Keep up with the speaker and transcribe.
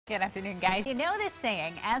Good afternoon, guys. You know this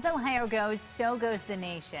saying, as Ohio goes, so goes the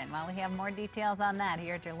nation. Well, we have more details on that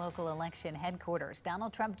here at your local election headquarters.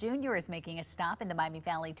 Donald Trump Jr. is making a stop in the Miami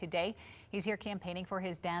Valley today. He's here campaigning for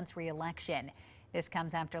his dad's re-election. This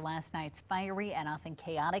comes after last night's fiery and often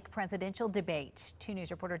chaotic presidential debate. 2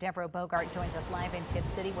 News reporter Deborah Bogart joins us live in Tipp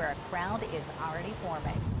City, where a crowd is already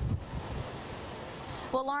forming.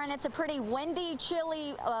 Well, Lauren, it's a pretty windy,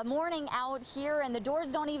 chilly morning out here, and the doors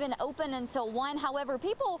don't even open until 1. However,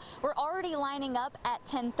 people were already lining up at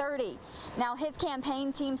 10:30. Now, his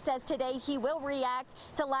campaign team says today he will react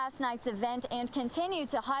to last night's event and continue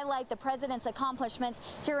to highlight the president's accomplishments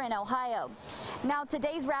here in Ohio. Now,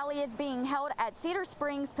 today's rally is being held at Cedar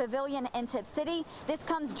Springs Pavilion in Tipp City. This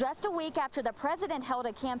comes just a week after the president held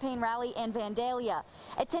a campaign rally in Vandalia.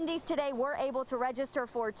 Attendees today were able to register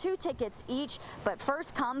for 2 tickets each, but first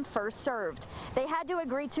come, first served. They had to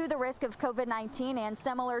agree to the risk of COVID-19, and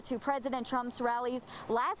similar to President Trump's rallies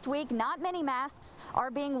last week, not many masks are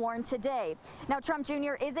being worn today. Now, Trump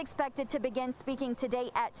Jr. is expected to begin speaking today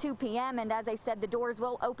at 2 p.m. and as I said, the doors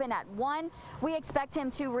will open at 1. We expect him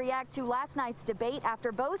to react to last night's debate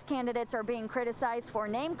after both candidates are being criticized for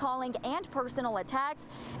name calling and personal attacks.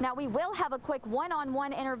 Now, we will have a quick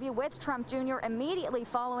one-on-one interview with Trump Jr. immediately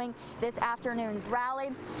following this afternoon's rally.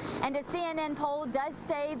 And a CNN poll does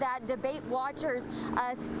say that debate watchers,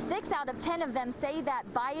 6 out of 10 of them say that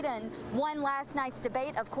Biden won last night's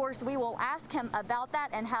debate. Of course, we will ask him about that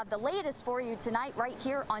and have the latest for you tonight right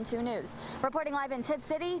here on 2 News. Reporting live in Tipp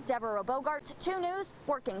City, Deborah Bogart, 2 News,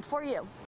 working for you.